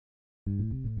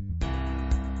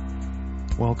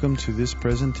Welcome to this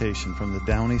presentation from the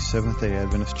Downey Seventh-day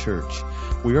Adventist Church.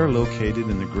 We are located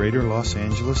in the greater Los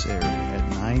Angeles area at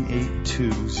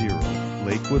 9820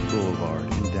 Lakewood Boulevard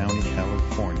in Downey,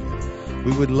 California.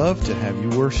 We would love to have you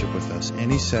worship with us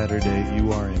any Saturday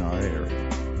you are in our area.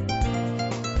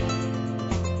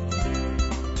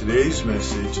 Today's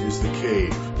message is The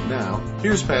Cave. Now,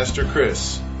 here's Pastor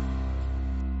Chris.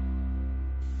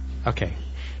 Okay,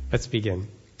 let's begin.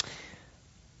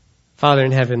 Father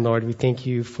in heaven, Lord, we thank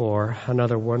you for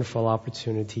another wonderful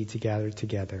opportunity to gather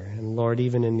together. And Lord,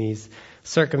 even in these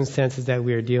circumstances that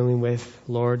we are dealing with,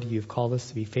 Lord, you've called us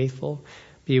to be faithful.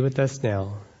 Be with us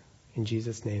now. In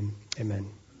Jesus' name, amen.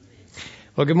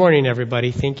 Well, good morning,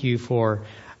 everybody. Thank you for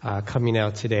coming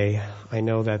out today. I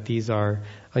know that these are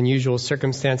unusual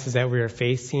circumstances that we are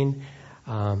facing.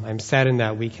 I'm saddened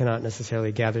that we cannot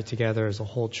necessarily gather together as a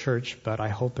whole church, but I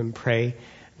hope and pray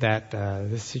that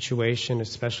this situation,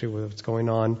 especially with what's going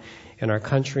on in our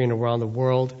country and around the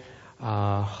world,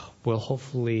 will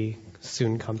hopefully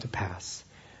soon come to pass.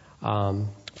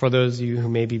 For those of you who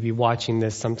maybe be watching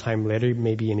this sometime later,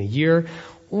 maybe in a year,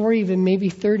 or even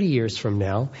maybe 30 years from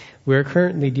now, we're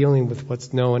currently dealing with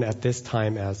what's known at this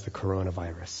time as the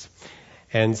coronavirus.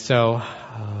 And so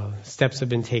steps have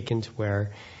been taken to where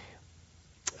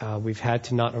we've had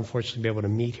to not unfortunately be able to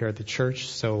meet here at the church,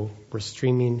 so we're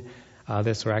streaming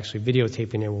this. We're actually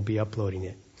videotaping it. We'll be uploading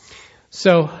it.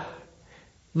 So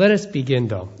let us begin,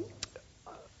 though.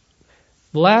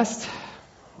 The last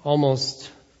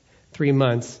almost 3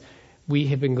 months, we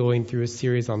have been going through a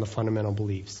series on the fundamental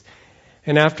beliefs.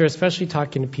 And after especially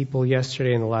talking to people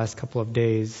yesterday and the last couple of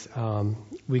days,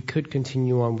 we could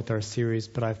continue on with our series,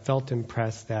 but I felt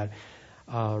impressed that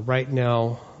right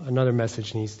now another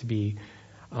message needs to be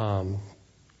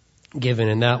given,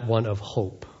 and that one of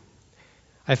hope.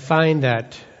 I find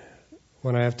that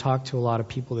when I have talked to a lot of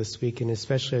people this week, and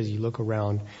especially as you look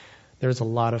around, there's a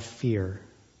lot of fear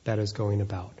that is going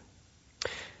about.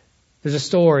 There's a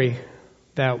story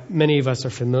that many of us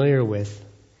are familiar with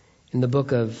in the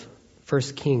book of 1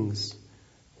 Kings,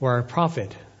 where a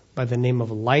prophet by the name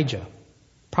of Elijah,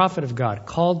 prophet of God,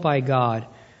 called by God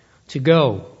to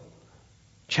go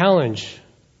challenge,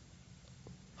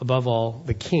 above all,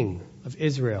 the king of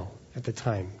Israel at the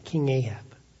time, King Ahab.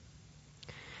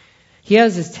 He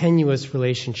has this tenuous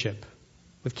relationship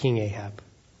with King Ahab.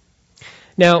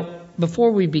 Now, before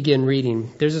we begin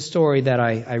reading, there's a story that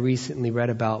I recently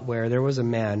read about where there was a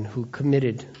man who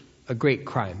committed a great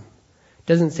crime.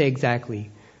 Doesn't say exactly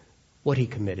what he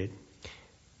committed,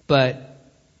 but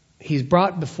he's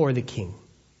brought before the king.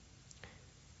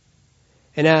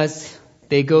 And as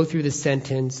they go through the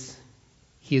sentence,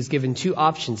 he is given two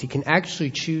options. He can actually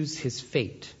choose his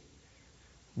fate.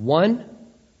 One,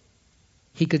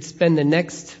 he could spend the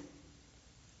next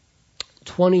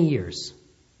 20 years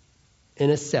in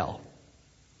a cell,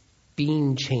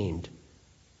 being chained.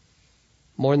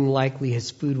 More than likely,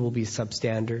 his food will be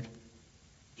substandard.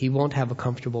 He won't have a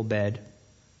comfortable bed.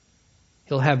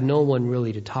 He'll have no one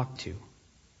really to talk to.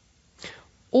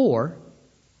 Or,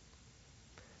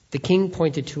 the king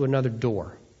pointed to another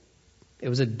door. It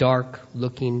was a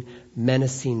dark-looking,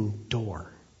 menacing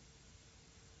door.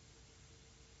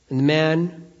 And the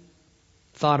man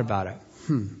thought about it.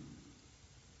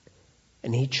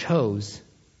 And he chose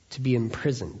to be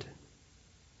imprisoned.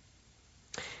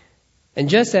 And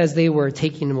just as they were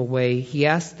taking him away, he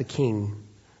asked the king,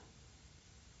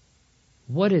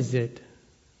 "What is it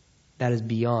that is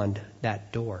beyond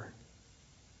that door?"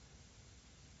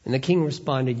 And the king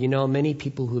responded, "Many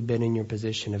people who have been in your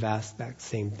position have asked that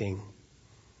same thing."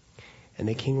 And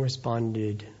the king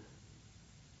responded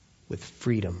with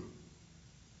freedom.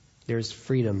 There's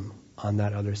freedom on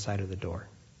that other side of the door.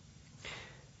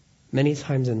 Many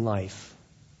times in life,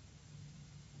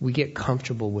 we get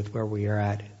comfortable with where we are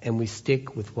at and we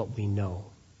stick with what we know.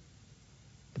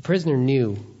 The prisoner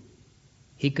knew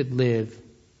he could live.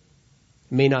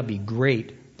 It may not be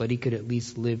great, but he could at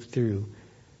least live through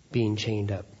being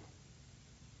chained up.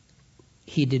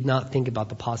 He did not think about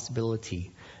the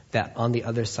possibility that on the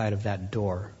other side of that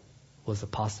door was the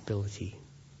possibility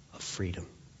of freedom.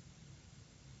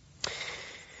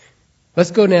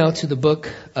 Let's go now to the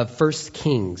book of 1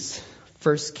 Kings.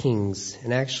 1 Kings.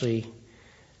 And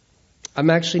I'm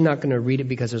actually not going to read it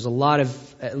because there's a lot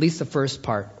of, at least the first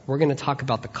part, we're going to talk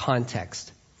about the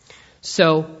context.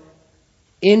 So,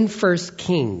 in 1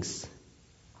 Kings,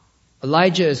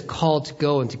 Elijah is called to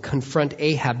go and to confront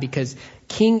Ahab because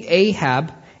King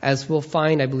Ahab, as we'll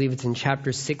find, I believe it's in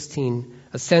chapter 16,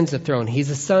 ascends the throne. He's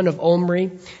the son of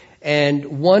Omri, and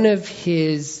one of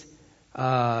his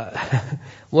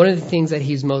one of the things that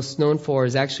he's most known for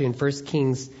is actually in 1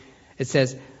 Kings, it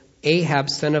says, Ahab,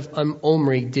 son of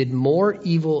Omri, did more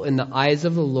evil in the eyes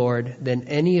of the Lord than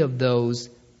any of those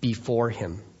before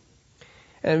him.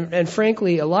 And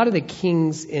frankly, a lot of the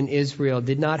kings in Israel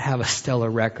did not have a stellar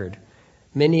record.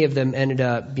 Many of them ended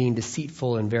up being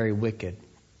deceitful and very wicked.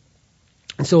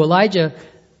 And so Elijah,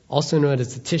 also known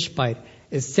as the Tishbite,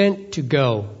 is sent to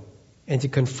go and to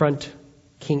confront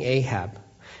King Ahab.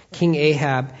 King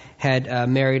Ahab had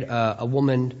married a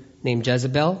woman named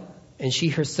Jezebel, and she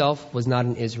herself was not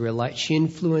an Israelite. She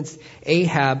influenced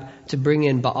Ahab to bring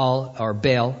in Baal,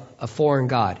 a foreign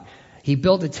god. He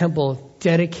built a temple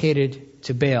dedicated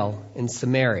to Baal in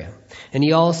Samaria. And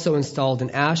he also installed an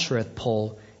Ashereth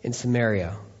pole in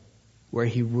Samaria, where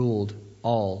he ruled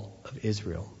all of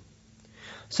Israel.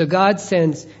 So God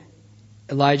sends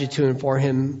Elijah to inform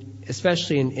him,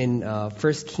 especially in 1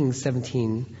 Kings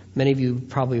 17. Many of you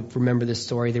probably remember this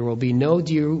story. There will be no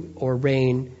dew or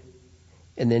rain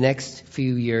in the next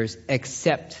few years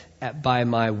except by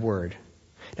my word.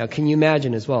 Now, can you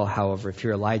imagine as well, however, if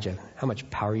you're Elijah, how much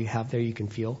power you have there you can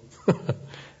feel?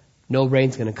 No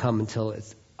rain's going to come until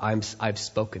I've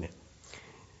spoken it.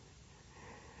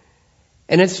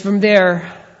 And it's from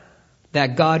there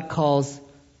that God calls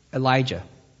Elijah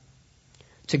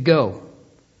to go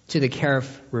to the Kerith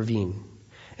ravine.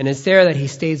 And it's there that he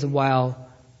stays a while,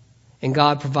 and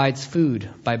God provides food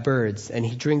by birds, and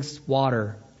he drinks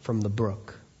water from the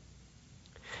brook.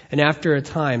 And after a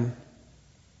time,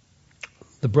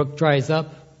 the brook dries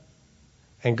up,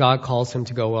 and God calls him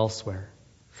to go elsewhere.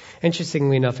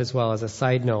 Interestingly enough as well, as a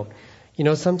side note,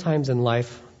 sometimes in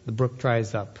life the brook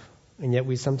dries up, and yet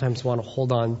we sometimes want to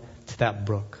hold on to that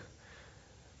brook.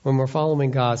 When we're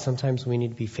following God, sometimes we need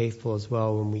to be faithful as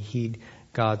well when we heed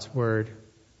God's word.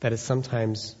 That is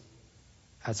sometimes,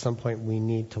 at some point, we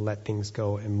need to let things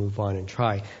go and move on and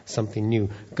try something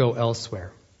new, go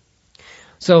elsewhere.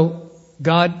 So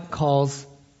God calls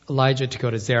Elijah to go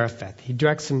to Zarephath. He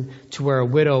directs him to where a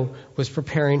widow was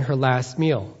preparing her last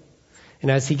meal.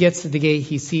 And as he gets to the gate,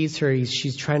 he sees her.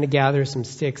 She's trying to gather some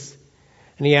sticks.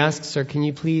 And he asks her, "Can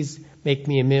you please make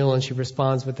me a meal?" And she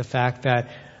responds with the fact that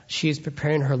she is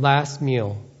preparing her last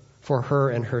meal for her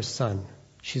and her son.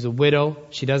 She's a widow.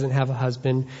 She doesn't have a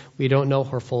husband. We don't know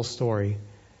her full story.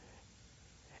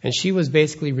 And she was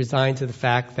basically resigned to the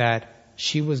fact that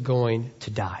she was going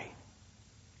to die.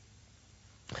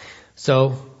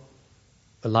 So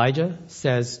Elijah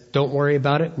says, "Don't worry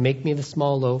about it. Make me the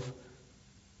small loaf.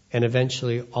 And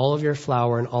eventually all of your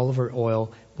flour and all of her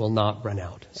oil will not run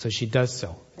out." So she does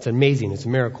so. It's amazing. It's a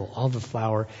miracle. All the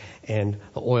flour and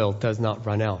the oil does not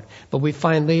run out. But we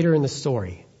find later in the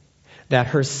story that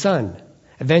her son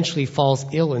eventually falls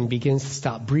ill and begins to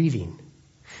stop breathing.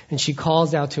 And she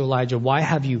calls out to Elijah, "Why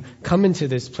have you come into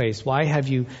this place? Why have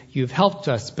you've helped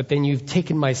us, but then you've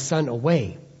taken my son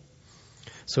away?"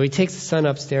 So he takes the son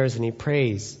upstairs and he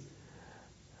prays.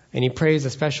 And he prays a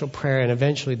special prayer, and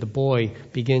eventually the boy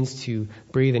begins to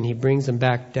breathe, and he brings him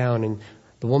back down, and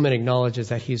the woman acknowledges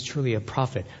that he is truly a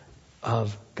prophet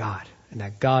of God, and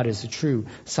that God is a true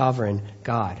sovereign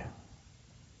God.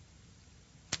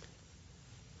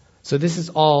 So this is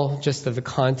all just of the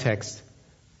context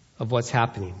of what's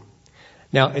happening.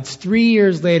 Now, it's 3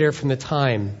 years later from the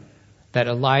time that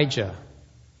Elijah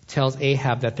tells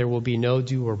Ahab that there will be no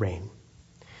dew or rain.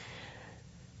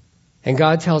 And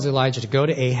God tells Elijah to go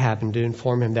to Ahab and to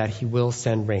inform him that he will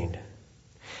send rain.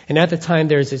 And at the time,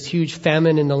 there's this huge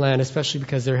famine in the land, especially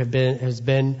because there has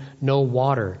been no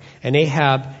water. And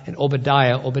Ahab and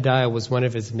Obadiah was one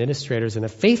of his administrators and a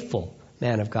faithful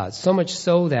man of God. So much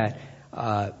so that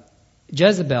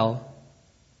Jezebel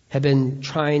had been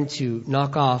trying to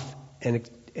knock off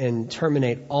and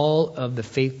terminate all of the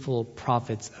faithful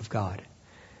prophets of God.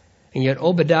 And yet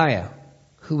Obadiah,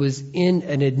 who was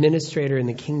an administrator in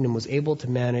the kingdom, was able to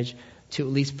manage to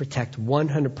at least protect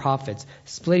 100 prophets,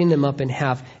 splitting them up in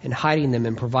half and hiding them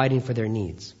and providing for their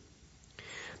needs.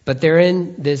 But they're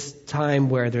in this time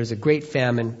where there's a great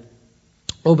famine.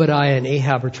 Obadiah and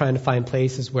Ahab are trying to find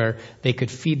places where they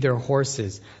could feed their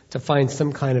horses, to find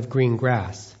some kind of green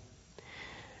grass.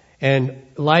 And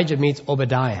Elijah meets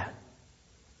Obadiah.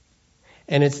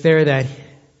 And it's there that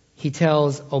he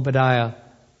tells Obadiah,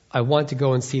 "I want to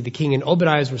go and see the king." And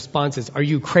Obadiah's response is, "Are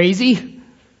you crazy?"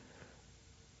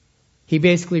 He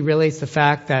basically relates the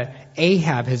fact that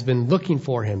Ahab has been looking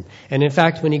for him. And in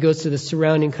fact, when he goes to the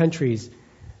surrounding countries,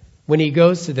 when he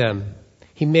goes to them,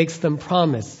 he makes them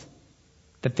promise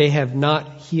that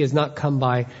he has not come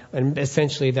by, and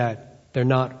essentially that they're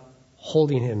not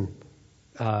holding him,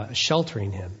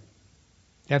 sheltering him.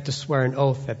 They have to swear an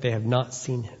oath that they have not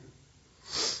seen him.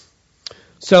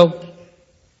 So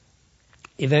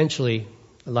eventually,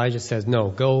 Elijah says, "No,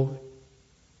 go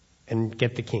and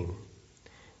get the king.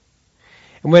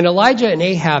 And when Elijah and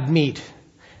Ahab meet,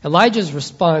 Ahab's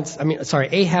response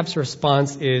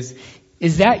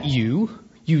is that you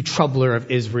troubler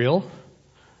of Israel?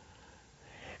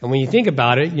 And when you think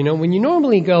about it, when you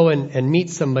normally go and meet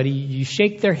somebody, you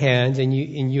shake their hands and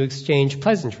you exchange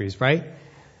pleasantries, right?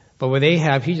 But with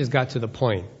Ahab, he just got to the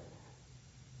point.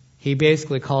 He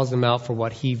basically calls him out for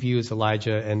what he views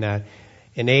Elijah, and that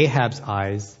in Ahab's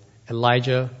eyes,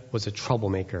 Elijah was a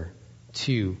troublemaker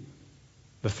to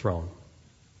the throne.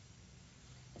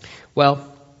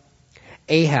 Well,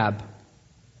 Ahab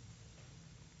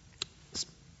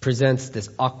presents this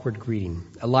awkward greeting.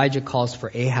 Elijah calls for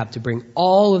Ahab to bring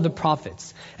all of the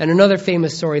prophets. And another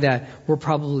famous story that we're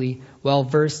probably well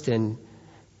versed in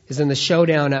is in the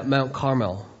showdown at Mount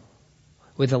Carmel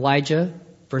with Elijah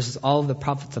versus all of the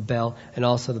prophets of Baal and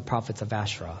also the prophets of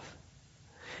Asheroth.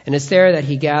 And it's there that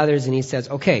he gathers and he says,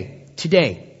 okay,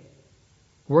 today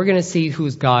we're going to see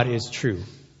whose God is true.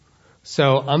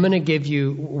 So I'm going to give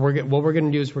you, what we're going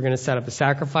to do is we're going to set up a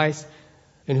sacrifice,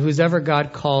 and whoever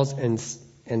God calls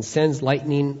and sends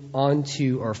lightning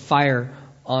onto or fire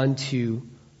onto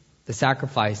the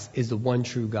sacrifice is the one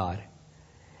true God.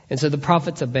 And so the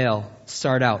prophets of Baal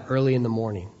start out early in the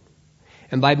morning.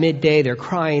 And by midday, they're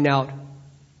crying out,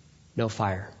 no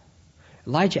fire.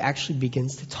 Elijah actually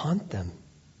begins to taunt them.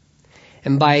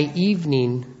 And by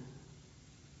evening,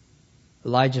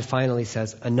 Elijah finally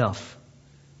says, enough.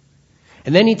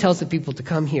 And then he tells the people to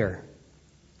come here.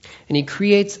 And he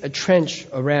creates a trench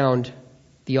around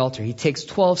the altar. He takes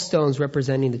 12 stones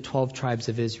representing the 12 tribes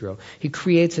of Israel. He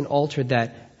creates an altar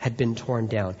that had been torn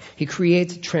down. He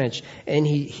creates a trench, and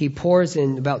he pours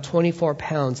in about 24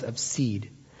 pounds of seed.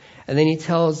 And then he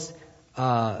tells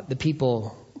the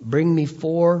people, bring me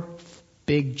 4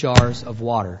 big jars of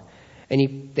water. And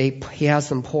he has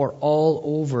them pour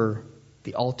all over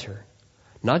the altar.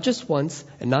 Not just once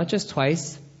and not just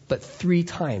twice, but 3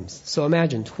 times. So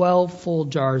imagine 12 full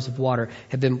jars of water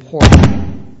have been poured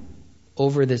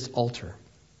over this altar.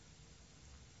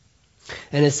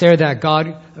 And it's there that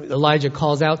Elijah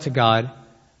calls out to God,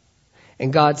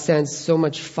 and God sends so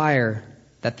much fire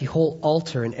that the whole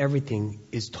altar and everything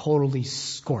is totally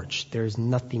scorched. There is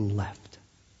nothing left.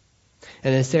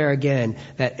 And it's there again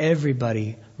that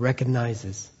everybody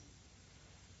recognizes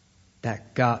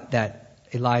that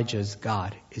Elijah's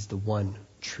God is the one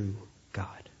true God.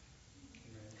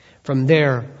 From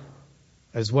there,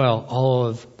 as well, all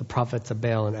of the prophets of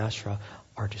Baal and Asherah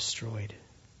are destroyed.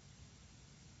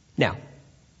 Now,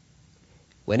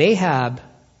 when Ahab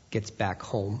gets back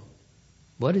home,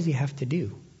 what does he have to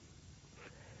do?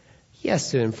 He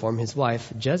has to inform his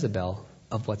wife, Jezebel,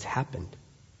 of what's happened.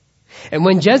 And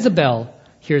when Jezebel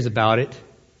hears about it,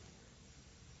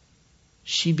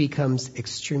 she becomes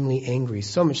extremely angry,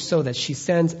 so much so that she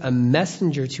sends a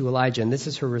messenger to Elijah, and this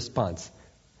is her response.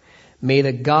 May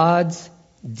the gods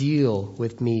deal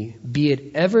with me, be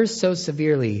it ever so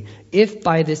severely, if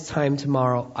by this time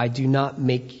tomorrow I do not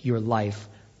make your life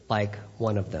like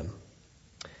one of them.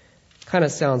 Kind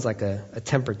of sounds like a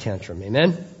temper tantrum,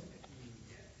 amen?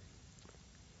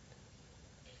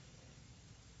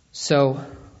 So,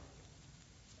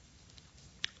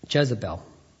 Jezebel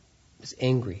is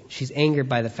angry. She's angered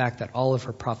by the fact that all of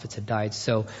her prophets had died,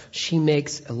 so she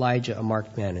makes Elijah a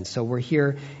marked man. And so we're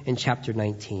here in chapter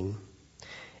 19.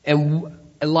 And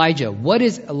Elijah, what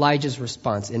is Elijah's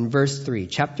response in verse 3?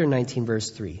 Chapter 19,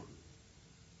 verse 3.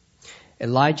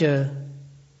 Elijah,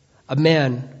 a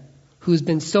man who's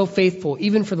been so faithful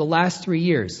even for the last 3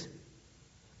 years.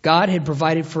 God had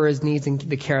provided for his needs in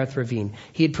the Kerith ravine.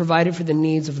 He had provided for the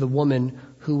needs of the woman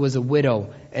who was a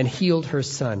widow and healed her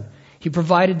son. He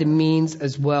provided the means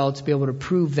as well to be able to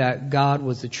prove that God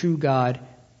was the true God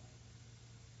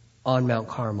on Mount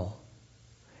Carmel.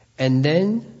 And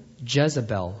then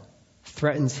Jezebel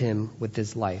threatens him with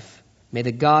his life. May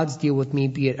the gods deal with me,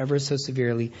 be it ever so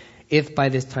severely, if by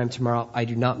this time tomorrow I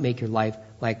do not make your life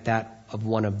like that of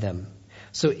one of them.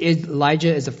 So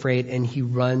Elijah is afraid and he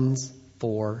runs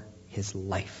for his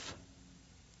life.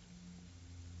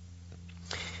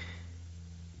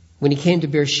 When he came to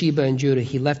Beersheba in Judah,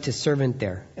 he left his servant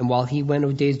there. And while he went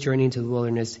a day's journey into the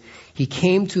wilderness, he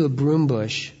came to a broom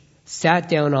bush, sat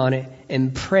down on it,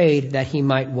 and prayed that he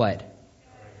might what?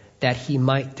 That he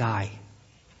might die.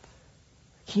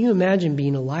 Can you imagine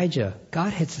being Elijah?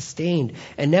 God had sustained.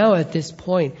 And now at this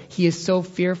point, he is so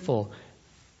fearful.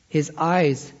 His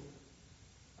eyes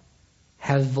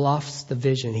have lost the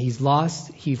vision.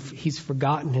 He's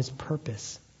forgotten his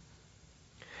purpose.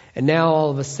 And now all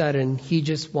of a sudden, he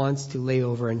just wants to lay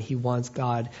over and he wants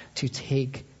God to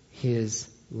take his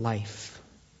life.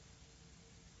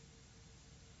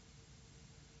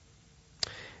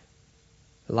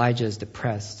 Elijah is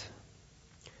depressed.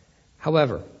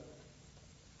 However,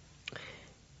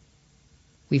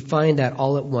 we find that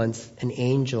all at once an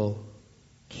angel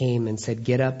came and said,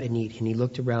 "Get up and eat." And he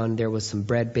looked around. There was some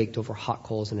bread baked over hot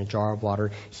coals and a jar of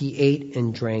water. He ate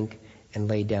and drank and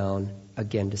lay down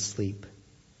again to sleep.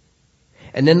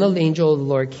 And then the angel of the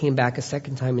Lord came back a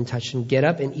second time and touched him. "Get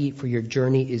up and eat, for your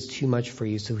journey is too much for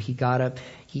you." So he got up,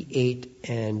 he ate,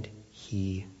 and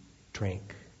he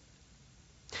drank.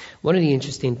 One of the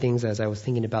interesting things as I was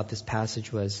thinking about this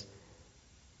passage was,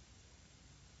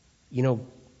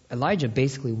 Elijah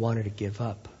basically wanted to give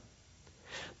up.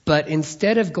 But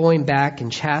instead of going back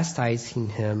and chastising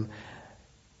him,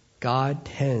 God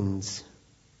tends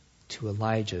to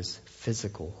Elijah's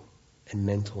physical and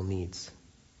mental needs.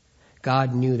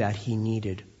 God knew that he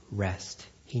needed rest.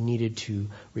 He needed to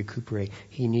recuperate.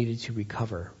 He needed to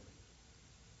recover.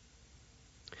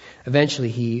 Eventually,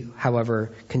 he,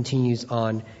 however, continues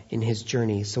on in his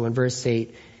journey. So in verse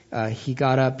 8, he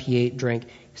got up, he ate, drank.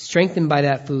 Strengthened by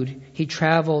that food, he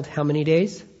traveled how many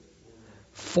days?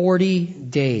 40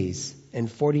 days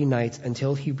and 40 nights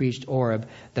until he reached Oreb,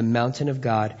 the mountain of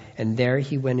God, and there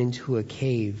he went into a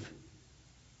cave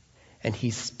and he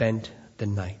spent the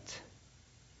night.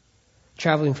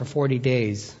 Traveling for 40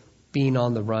 days, being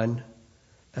on the run,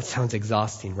 that sounds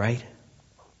exhausting, right?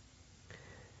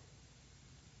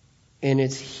 And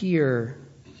it's here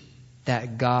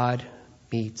that God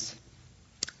meets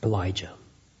Elijah.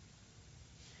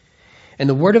 And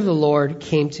the word of the Lord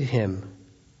came to him.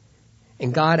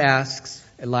 And God asks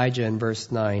Elijah in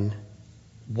verse 9,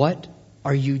 "What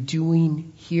are you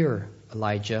doing here,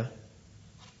 Elijah?"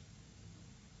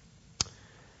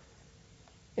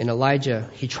 And Elijah,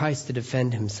 he tries to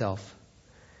defend himself.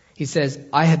 He says,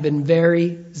 "I have been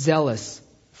very zealous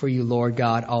for you, Lord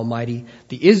God Almighty.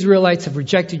 The Israelites have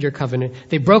rejected your covenant.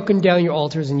 They've broken down your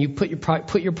altars, and you put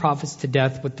your prophets to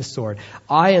death with the sword.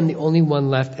 I am the only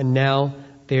one left, and now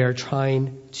they are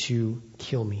trying to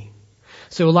kill me."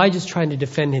 So Elijah's trying to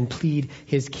defend and plead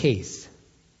his case.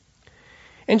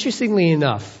 Interestingly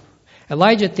enough,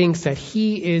 Elijah thinks that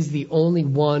he is the only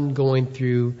one going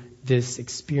through this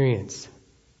experience.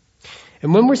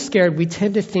 And when we're scared, we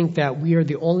tend to think that we are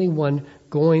the only one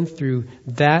going through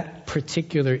that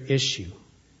particular issue.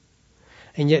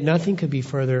 And yet nothing could be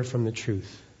further from the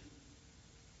truth.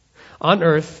 On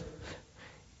earth,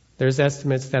 there's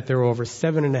estimates that there are over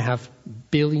 7.5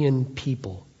 billion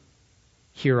people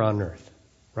here on earth,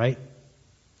 right?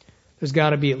 There's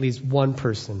got to be at least one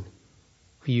person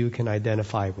who you can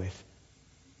identify with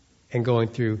and going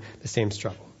through the same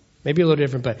struggle. Maybe a little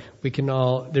different, but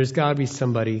there's got to be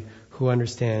somebody who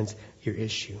understands your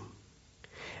issue.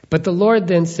 But the Lord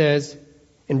then says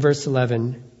in verse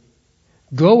 11,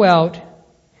 "Go out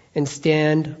and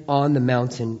stand on the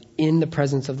mountain in the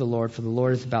presence of the Lord, for the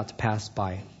Lord is about to pass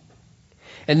by."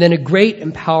 And then a great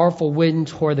and powerful wind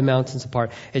tore the mountains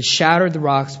apart. It shattered the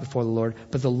rocks before the Lord,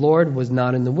 but the Lord was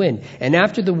not in the wind. And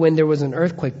after the wind there was an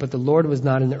earthquake, but the Lord was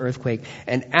not in the earthquake.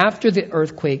 And after the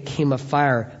earthquake came a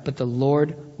fire, but the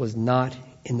Lord was not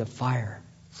in the fire.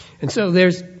 And so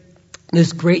there's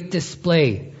this great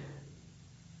display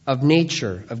of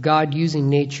nature, of God using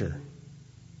nature.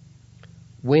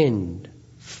 Wind,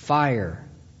 fire,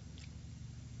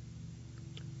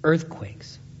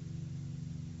 earthquakes.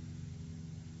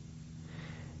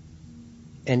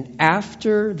 And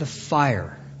after the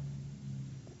fire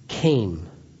came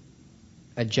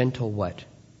a gentle what?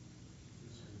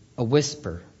 A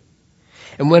whisper.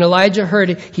 And when Elijah heard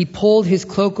it, he pulled his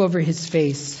cloak over his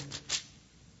face.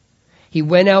 He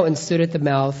went out and stood at the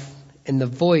mouth, and the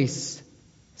voice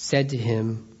said to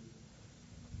him,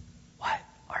 "What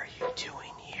are you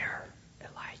doing here,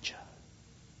 Elijah?"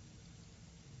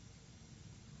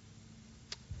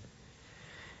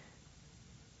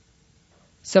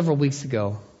 Several weeks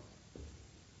ago,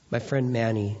 my friend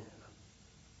Manny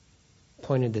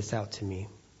pointed this out to me.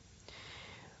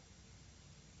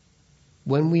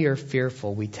 When we are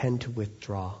fearful, we tend to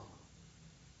withdraw.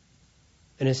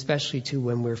 And especially too,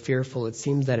 when we're fearful, it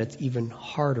seems that it's even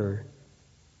harder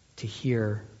to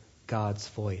hear God's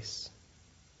voice.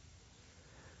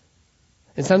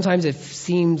 And sometimes it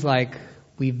seems like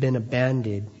we've been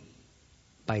abandoned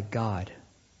by God.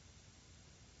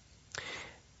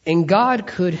 And God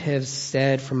could have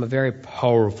said from a very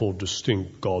powerful,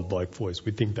 distinct, God-like voice.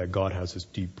 We think that God has this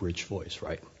deep, rich voice,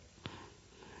 right?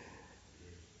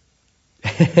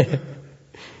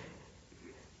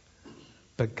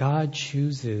 But God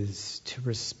chooses to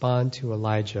respond to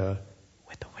Elijah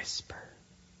with a whisper.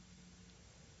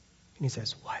 And he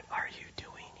says, "What are you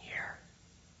doing here?"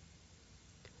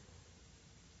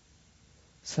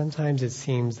 Sometimes it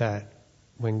seems that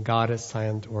when God is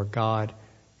silent or God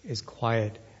is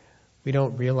quiet, we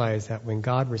don't realize that when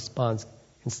God responds,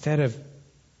 instead of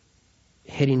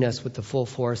hitting us with the full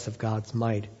force of God's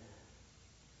might,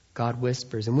 God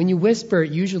whispers. And when you whisper,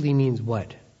 it usually means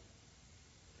what?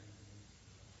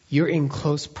 You're in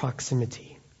close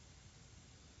proximity.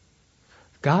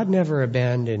 God never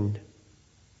abandoned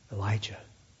Elijah.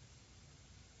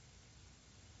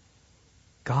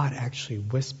 God actually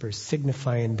whispers,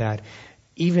 signifying that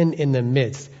even in the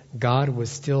midst, God was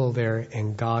still there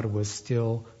and God was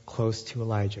still close to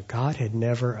Elijah. God had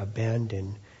never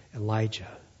abandoned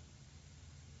Elijah.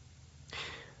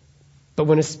 But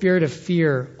when a spirit of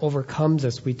fear overcomes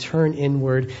us, we turn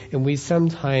inward and we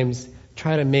sometimes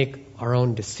try to make our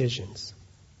own decisions.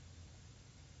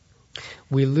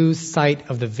 We lose sight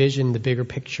of the vision, the bigger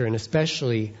picture, and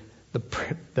especially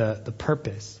the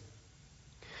purpose.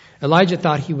 Elijah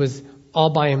thought he was all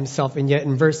by himself, and yet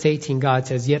in verse 18 God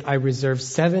says, "Yet I reserve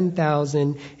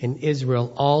 7,000 in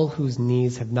Israel, all whose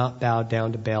knees have not bowed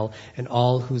down to Baal, and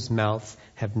all whose mouths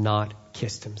have not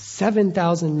kissed him."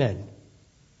 7,000 men.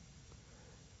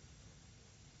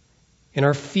 In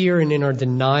our fear and in our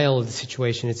denial of the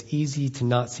situation, it's easy to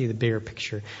not see the bigger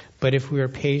picture. But if we are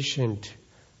patient,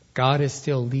 God is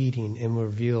still leading and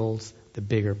reveals the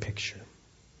bigger picture.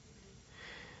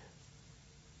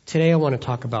 Today I want to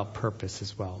talk about purpose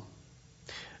as well.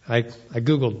 I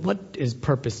Googled, what does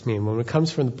purpose mean? When it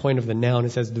comes from the point of the noun,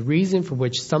 it says the reason for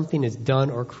which something is done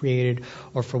or created,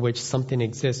 or for which something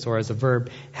exists, or as a verb,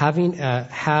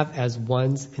 have as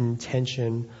one's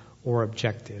intention or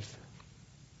objective.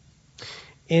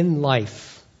 In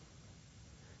life,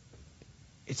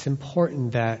 it's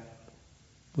important that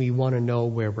we want to know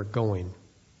where we're going.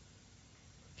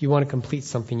 If you want to complete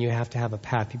something, you have to have a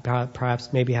path. You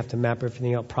perhaps maybe have to map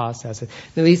everything out, process it.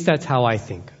 At least that's how I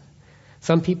think.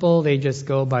 Some people, they just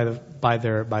go by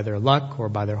their luck or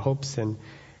by their hopes,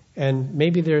 and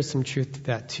maybe there's some truth to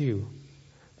that too.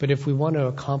 But if we want to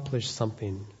accomplish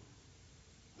something,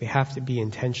 we have to be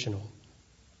intentional.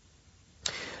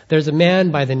 There's a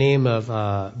man by the name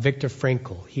of Viktor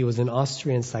Frankl. He was an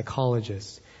Austrian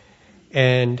psychologist.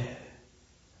 And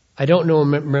I don't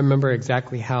remember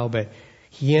exactly how, but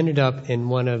he ended up in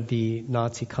one of the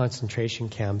Nazi concentration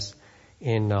camps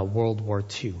in World War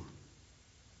II.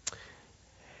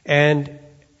 And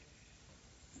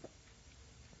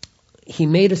he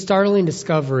made a startling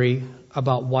discovery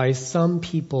about why some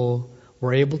people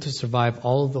were able to survive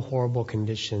all of the horrible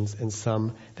conditions and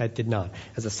some that did not.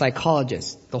 As a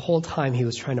psychologist, the whole time he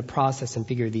was trying to process and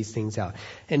figure these things out.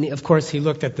 And of course, he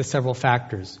looked at the several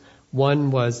factors.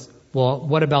 One was, well,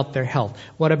 what about their health?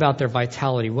 What about their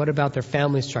vitality? What about their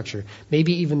family structure?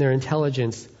 Maybe even their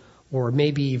intelligence, or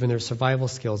maybe even their survival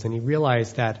skills. And he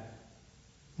realized that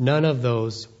none of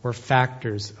those were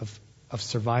factors of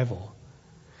survival.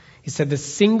 He said the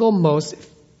single most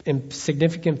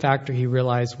significant factor he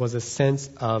realized was a sense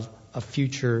of a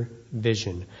future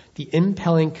vision. The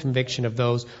impelling conviction of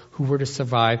those who were to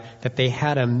survive that they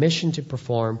had a mission to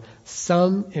perform,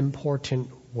 some important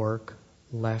work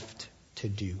left to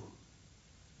do.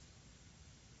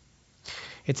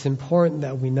 It's important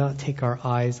that we not take our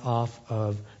eyes off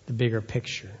of the bigger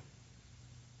picture.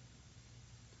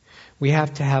 We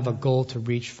have to have a goal to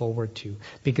reach forward to,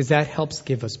 because that helps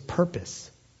give us purpose.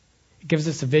 It gives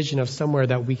us a vision of somewhere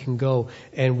that we can go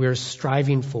and we're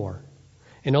striving for,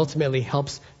 and ultimately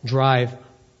helps drive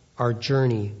our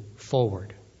journey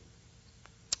forward.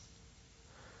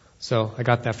 So I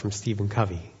got that from Stephen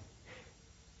Covey.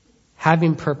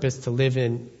 Having purpose to live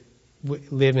in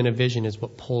a vision is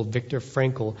what pulled Viktor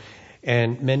Frankl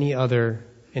and many other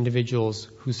individuals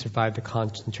who survived the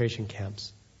concentration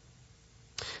camps.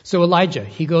 So Elijah,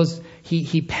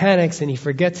 he panics and he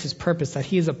forgets his purpose, that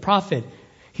he is a prophet.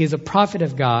 He is a prophet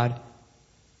of God.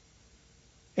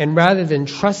 And rather than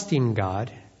trusting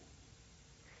God,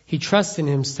 he trusts in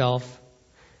himself.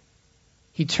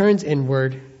 He turns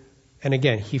inward. And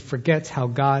again, he forgets how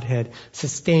God had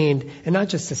sustained, and not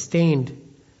just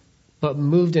sustained, but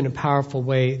moved in a powerful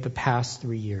way the past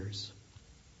 3 years.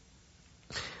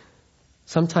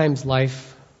 Sometimes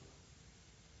life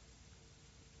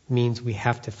means we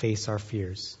have to face our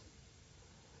fears.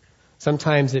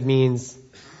 Sometimes it means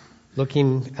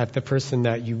looking at the person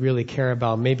that you really care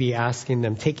about, maybe asking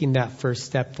them, taking that first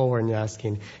step forward and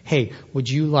asking, hey, would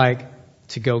you like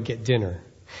to go get dinner?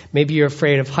 Maybe you're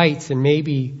afraid of heights, and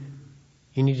maybe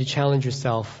you need to challenge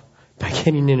yourself by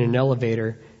getting in an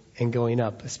elevator and going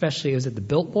up. Especially, is it the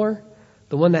Biltmore?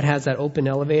 The one that has that open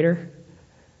elevator?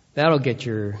 That'll get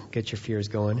your fears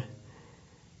going.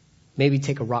 Maybe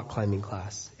take a rock climbing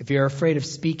class. If you're afraid of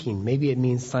speaking, maybe it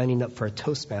means signing up for a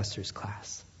Toastmasters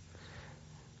class.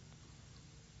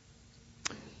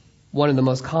 One of the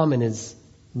most common is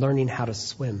learning how to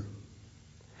swim.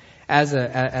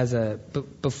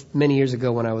 Many years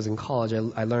ago when I was in college,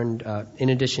 I learned, in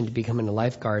addition to becoming a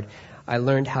lifeguard, I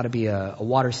learned how to be a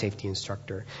water safety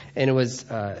instructor. And it was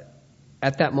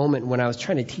at that moment when I was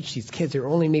trying to teach these kids, they were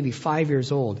only maybe 5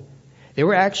 years old. They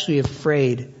were actually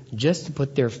afraid just to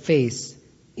put their face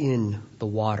in the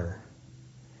water.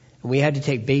 And we had to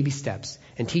take baby steps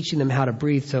and teaching them how to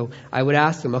breathe. So I would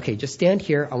ask them, okay, just stand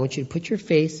here. I want you to put your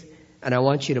face and I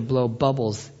want you to blow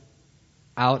bubbles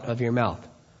out of your mouth.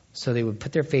 So they would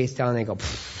put their face down and they go,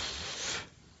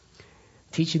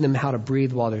 teaching them how to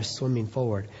breathe while they're swimming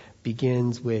forward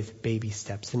begins with baby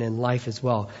steps. And in life as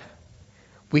well,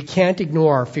 we can't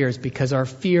ignore our fears because our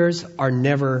fears are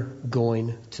never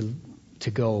going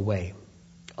to go away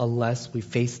unless we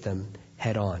face them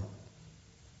head on.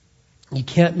 You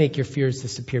can't make your fears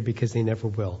disappear because they never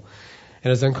will.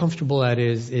 And as uncomfortable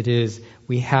as it is,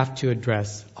 we have to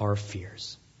address our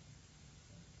fears.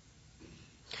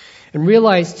 And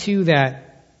realize too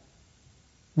that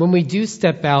when we do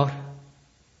step out,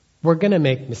 we're going to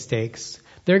make mistakes.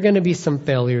 There are going to be some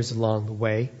failures along the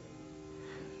way.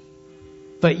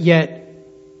 But yet,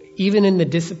 even in the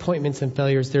disappointments and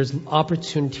failures, there's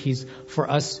opportunities for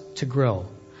us to grow.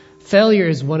 Failure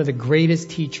is one of the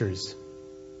greatest teachers.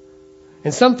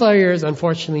 And some failures,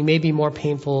 unfortunately, may be more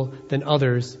painful than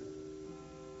others.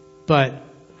 But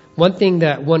one thing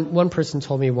that one person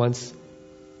told me once,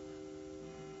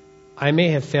 I may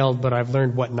have failed, but I've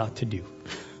learned what not to do.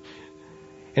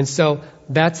 And so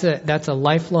that's a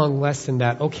lifelong lesson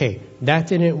that, okay, that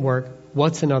didn't work.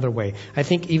 What's another way? I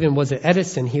think even was it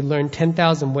Edison, he learned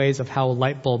 10,000 ways of how a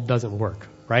light bulb doesn't work,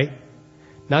 right?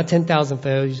 Not 10,000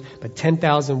 failures, but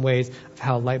 10,000 ways of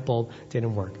how a light bulb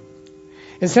didn't work.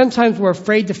 And sometimes we're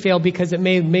afraid to fail because it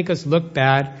may make us look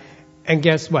bad. And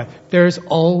guess what? There's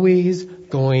always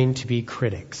going to be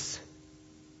critics.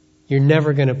 You're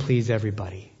never going to please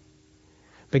everybody.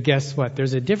 But guess what?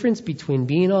 There's a difference between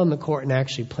being on the court and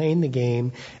actually playing the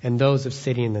game and those of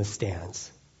sitting in the stands.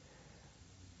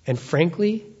 And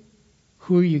frankly,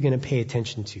 who are you going to pay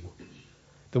attention to?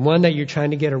 The one that you're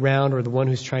trying to get around or the one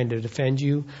who's trying to defend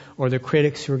you or the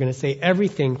critics who are going to say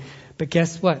everything. But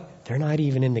guess what? They're not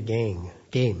even in the game.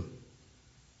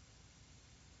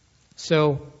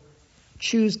 So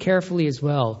choose carefully as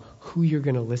well who you're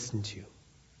going to listen to.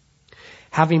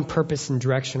 Having purpose and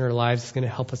direction in our lives is going to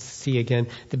help us see again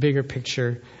the bigger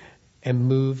picture and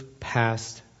move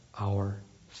past our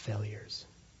failures.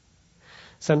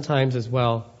 Sometimes as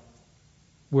well,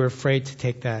 we're afraid to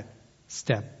take that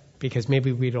step because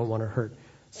maybe we don't want to hurt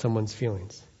someone's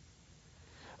feelings.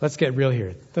 Let's get real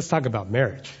here. Let's talk about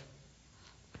marriage.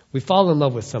 We fall in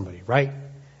love with somebody, right?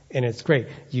 And it's great.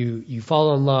 You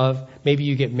fall in love, maybe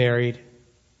you get married,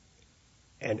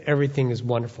 and everything is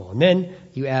wonderful. And then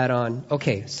you add on,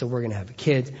 okay, so we're going to have a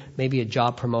kid, maybe a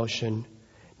job promotion,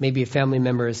 maybe a family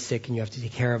member is sick and you have to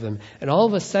take care of them. And all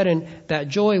of a sudden, that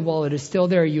joy, while it is still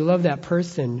there, you love that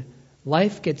person,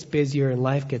 life gets busier and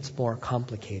life gets more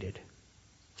complicated.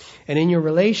 And in your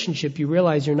relationship, you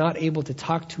realize you're not able to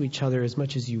talk to each other as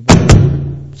much as you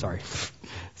want. Sorry,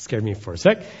 scared me for a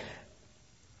sec.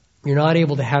 You're not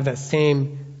able to have that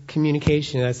same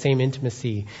communication, that same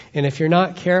intimacy. And if you're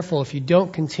not careful, if you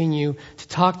don't continue to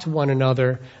talk to one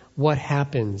another, what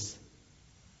happens?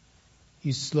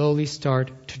 You slowly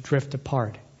start to drift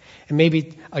apart. And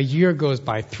maybe a year goes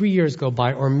by, 3 years go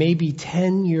by, or maybe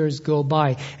 10 years go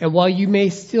by. And while you may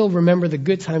still remember the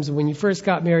good times of when you first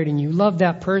got married and you loved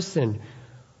that person,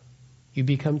 you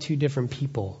become two different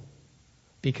people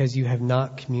because you have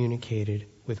not communicated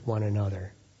with one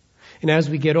another. And as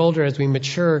we get older, as we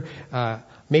mature,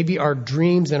 maybe our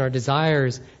dreams and our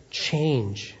desires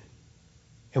change.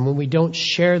 And when we don't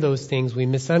share those things, we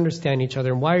misunderstand each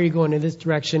other. And why are you going in this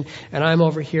direction? And I'm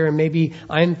over here, and maybe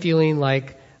I'm feeling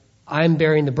like I'm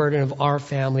bearing the burden of our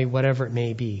family, whatever it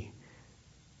may be,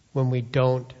 when we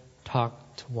don't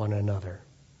talk to one another.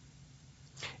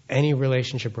 Any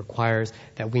relationship requires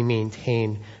that we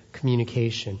maintain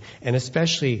communication. And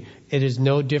especially, it is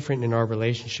no different in our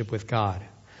relationship with God.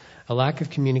 A lack of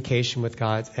communication with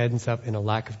God ends up in a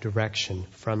lack of direction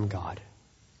from God.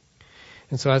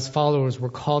 And so as followers, we're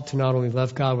called to not only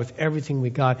love God with everything we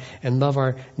got and love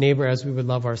our neighbor as we would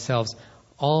love ourselves.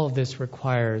 All of this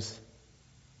requires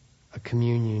a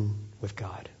communion with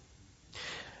God.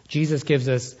 Jesus gives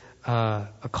us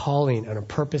a calling and a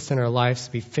purpose in our lives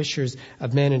to be fishers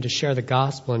of men and to share the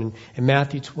gospel. And in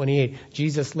Matthew 28,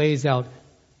 Jesus lays out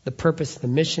the purpose, the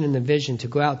mission, and the vision to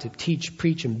go out to teach,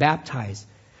 preach, and baptize.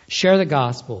 Share the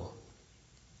gospel.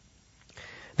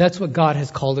 That's what God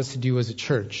has called us to do as a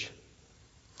church.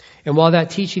 And while that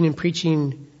teaching and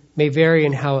preaching may vary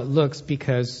in how it looks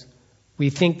because we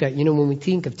think that, when we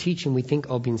think of teaching, we think,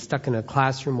 being stuck in a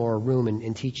classroom or a room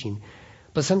and teaching.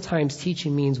 But sometimes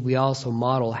teaching means we also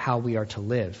model how we are to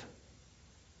live.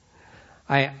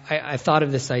 I thought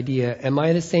of this idea. Am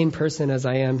I the same person as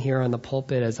I am here on the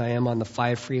pulpit as I am on the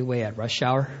 5 freeway at rush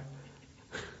hour?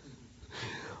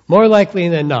 More likely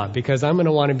than not, because I'm going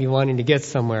to want to be wanting to get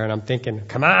somewhere, and I'm thinking,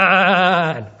 come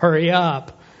on, hurry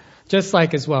up. Just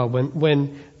like as well,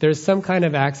 when there's some kind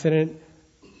of accident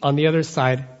on the other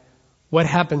side, what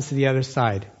happens to the other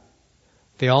side?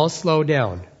 They all slow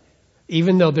down.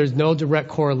 Even though there's no direct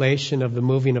correlation of the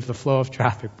moving of the flow of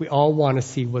traffic, we all want to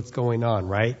see what's going on,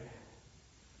 right?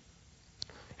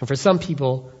 And for some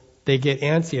people, they get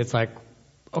antsy. It's like,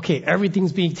 okay,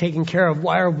 everything's being taken care of.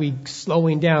 Why are we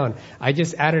slowing down? I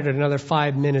just added another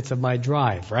 5 minutes of my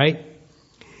drive, right?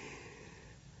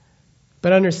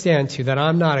 But understand, too, that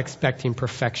I'm not expecting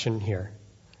perfection here.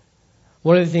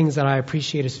 One of the things that I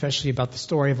appreciate especially about the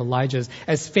story of Elijah is,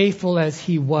 as faithful as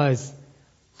he was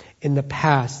in the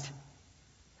past,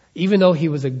 even though he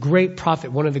was a great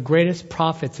prophet, one of the greatest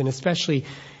prophets, and especially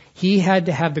he had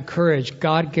to have the courage.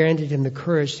 God granted him the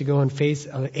courage to go and face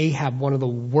Ahab, one of the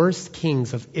worst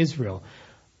kings of Israel.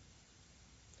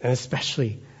 And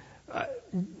especially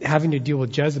having to deal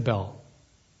with Jezebel,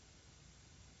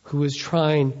 who was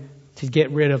trying to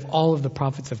get rid of all of the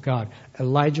prophets of God.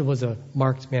 Elijah was a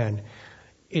marked man.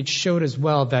 It showed as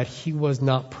well that he was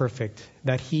not perfect,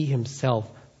 that he himself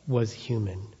was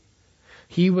human.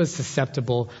 He was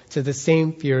susceptible to the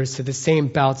same fears, to the same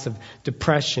bouts of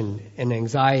depression and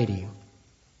anxiety.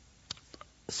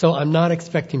 So I'm not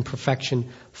expecting perfection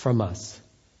from us.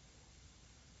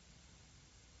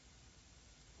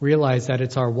 Realize that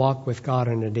it's our walk with God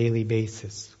on a daily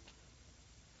basis.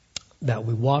 That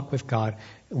we walk with God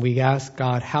and we ask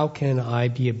God, how can I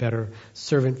be a better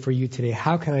servant for you today?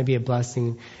 How can I be a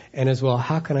blessing? And as well,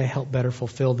 how can I help better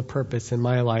fulfill the purpose in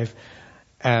my life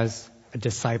as a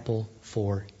disciple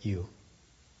for you?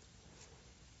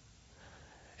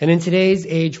 And in today's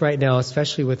age right now,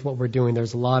 especially with what we're doing,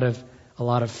 there's a lot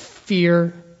of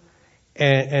fear,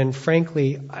 and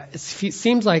frankly, it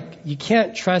seems like you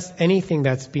can't trust anything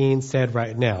that's being said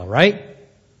right now, right?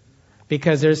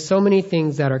 Because there's so many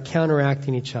things that are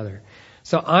counteracting each other.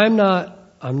 So I'm not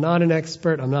an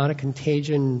expert. I'm not a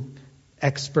contagion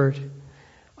expert.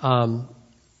 One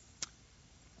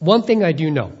thing I do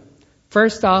know.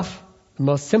 First off, the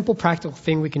most simple practical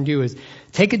thing we can do is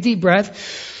take a deep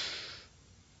breath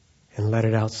and let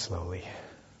it out slowly.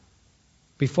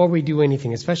 Before we do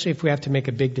anything, especially if we have to make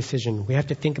a big decision, we have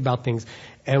to think about things.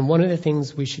 And one of the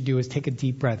things we should do is take a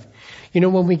deep breath.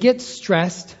 When we get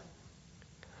stressed,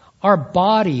 our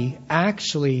body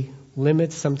actually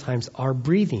limits sometimes our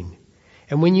breathing.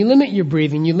 And when you limit your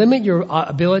breathing, you limit your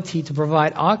ability to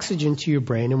provide oxygen to your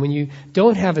brain. And when you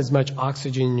don't have as much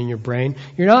oxygen in your brain,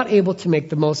 you're not able to make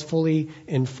the most fully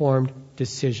informed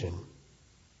decision.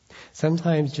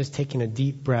 Sometimes just taking a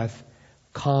deep breath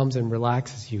calms and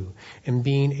relaxes you, and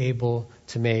being able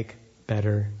to make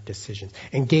better decisions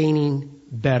and gaining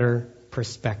better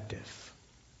perspective.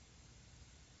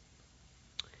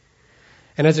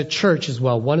 And as a church as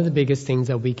well, one of the biggest things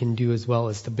that we can do as well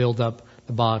is to build up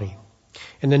the body.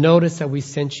 In the notice that we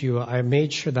sent you, I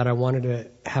made sure that I wanted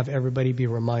to have everybody be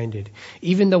reminded.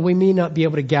 Even though we may not be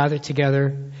able to gather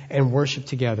together and worship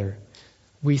together,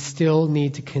 we still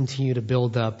need to continue to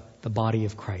build up the body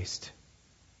of Christ.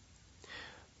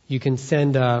 You can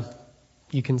send a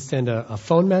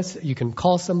phone message, you can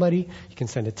call somebody, you can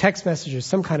send a text message or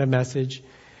some kind of message.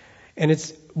 And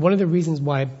it's one of the reasons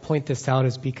why I point this out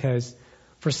is because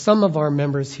for some of our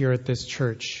members here at this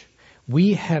church,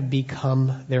 we have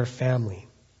become their family.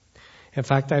 In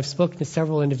fact, I've spoken to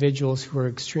several individuals who are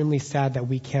extremely sad that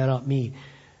we cannot meet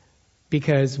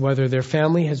because whether their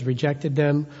family has rejected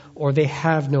them or they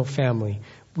have no family,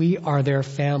 we are their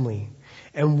family.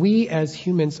 And we as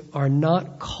humans are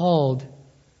not called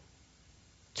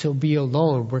to be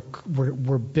alone.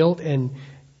 We're built, and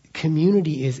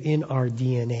community is in our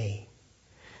DNA.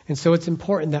 And so it's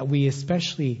important that we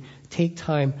especially take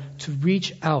time to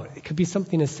reach out. It could be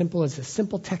something as simple as a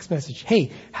simple text message.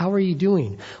 Hey, how are you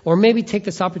doing? Or maybe take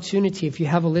this opportunity, if you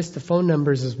have a list of phone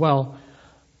numbers as well,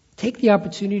 take the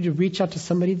opportunity to reach out to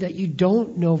somebody that you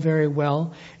don't know very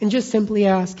well and just simply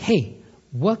ask, hey,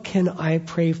 what can I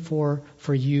pray for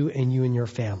you and your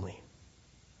family?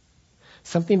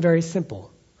 Something very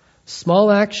simple. Small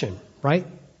action, right?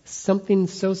 Something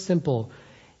so simple.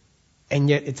 And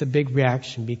yet it's a big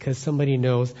reaction because somebody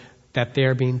knows that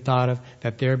they're being thought of,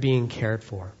 that they're being cared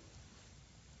for.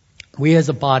 We as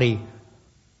a body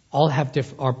all have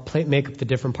make up the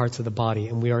different parts of the body,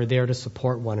 and we are there to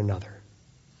support one another.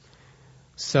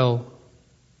 So,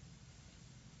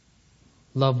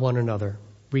 love one another.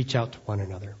 Reach out to one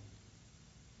another.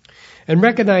 And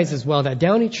recognize as well that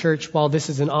Downey Church, while this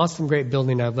is an awesome, great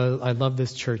building, I love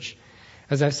this church.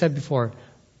 As I've said before,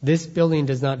 this building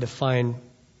does not define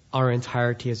our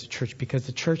entirety as a church, because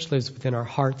the church lives within our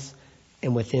hearts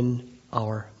and within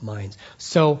our minds.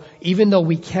 So even though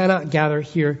we cannot gather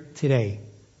here today,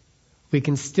 we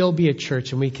can still be a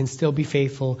church, and we can still be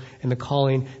faithful in the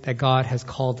calling that God has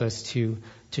called us to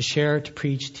share, to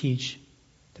preach, teach,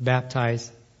 to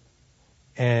baptize,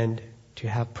 and to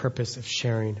have purpose of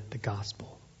sharing the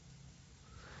gospel.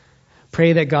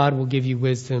 Pray that God will give you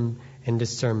wisdom and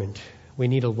discernment. We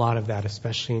need a lot of that,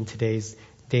 especially in today's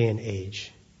day and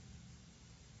age.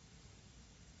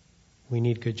 We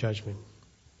need good judgment.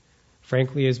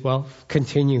 Frankly as well,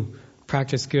 continue.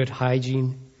 Practice good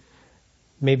hygiene.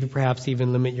 Maybe perhaps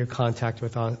even limit your contact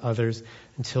with others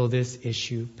until this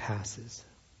issue passes.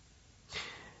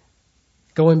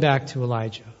 Going back to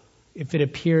Elijah, if it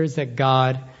appears that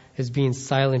God is being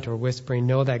silent or whispering,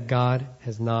 know that God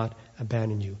has not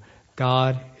abandoned you.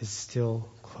 God is still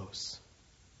close.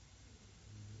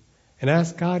 And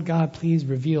ask God, God, please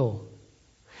reveal.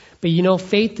 But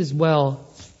faith as well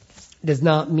does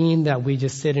not mean that we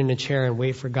just sit in a chair and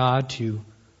wait for God to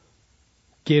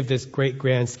give this great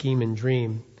grand scheme and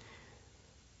dream.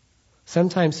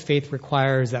 Sometimes faith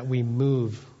requires that we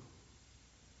move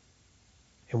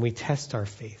and we test our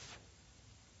faith.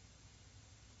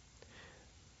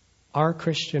 Our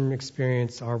Christian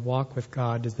experience, our walk with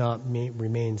God, does not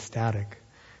remain static.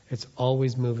 It's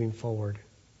always moving forward.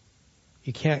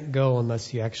 You can't go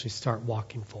unless you actually start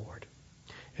walking forward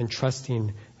and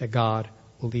trusting that God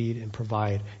will lead and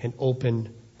provide and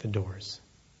open the doors.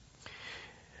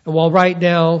 And while right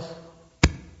now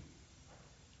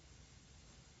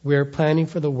we're planning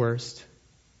for the worst,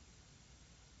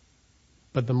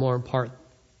 but the more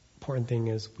important thing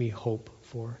is we hope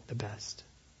for the best.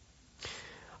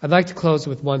 I'd like to close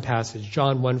with one passage,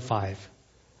 John 1:5.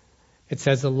 It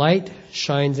says, "The light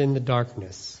shines in the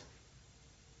darkness,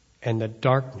 and the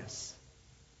darkness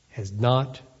has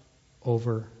not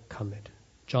overcome it."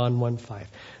 John 1:5.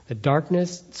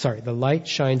 The light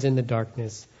shines in the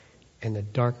darkness, and the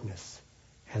darkness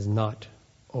has not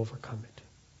overcome it.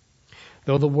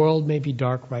 Though the world may be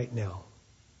dark right now,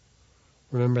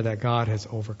 remember that God has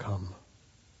overcome.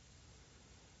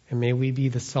 And may we be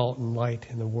the salt and light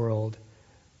in the world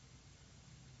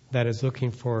that is looking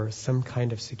for some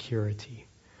kind of security,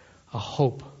 a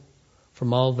hope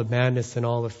from all the madness and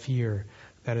all the fear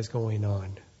that is going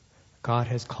on. God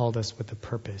has called us with a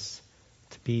purpose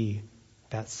to be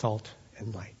that salt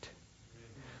and light.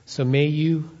 So may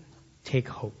you take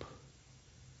hope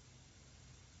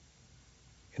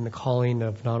in the calling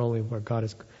of not only where God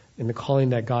is, in the calling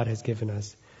that God has given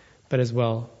us, but as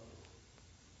well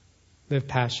live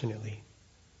passionately,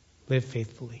 live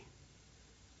faithfully.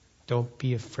 Don't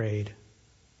be afraid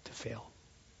to fail.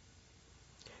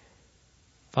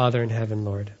 Father in heaven,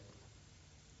 Lord,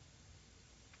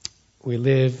 we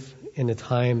live in a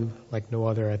time like no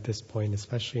other at this point,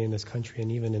 especially in this country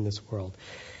and even in this world.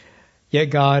 Yet,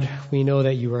 God, we know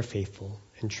that you are faithful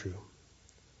and true.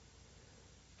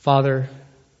 Father,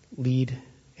 lead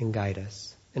and guide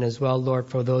us. And as well, Lord,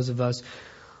 for those of us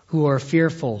who are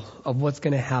fearful of what's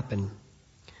going to happen,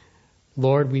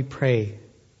 Lord, we pray,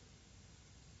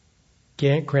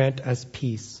 grant us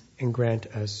peace and grant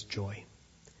us joy.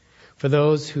 For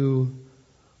those who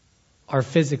are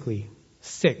physically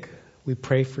sick, we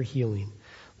pray for healing.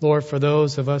 Lord, for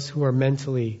those of us who are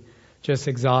mentally just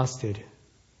exhausted,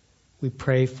 we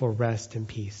pray for rest and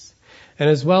peace. And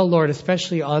as well, Lord,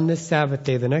 especially on this Sabbath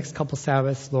day, the next couple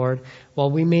Sabbaths, Lord,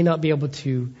 while we may not be able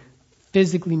to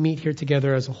physically meet here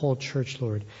together as a whole church,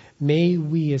 Lord, may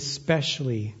we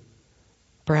especially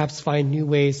perhaps find new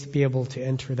ways to be able to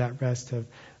enter that rest of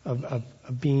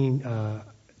being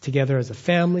together as a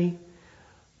family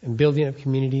and building up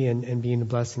community and being a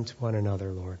blessing to one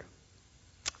another, Lord.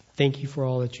 Thank you for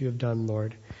all that you have done,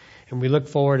 Lord. And we look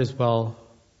forward as well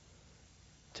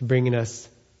to bringing us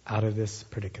out of this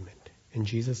predicament. In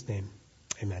Jesus' name,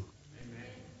 amen.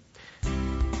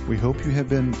 We hope you have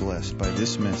been blessed by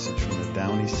this message from the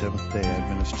Downey Seventh-day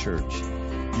Adventist Church.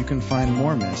 You can find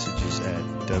more messages at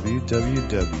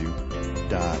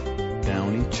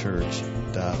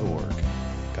www.downeychurch.org.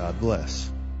 God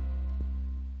bless.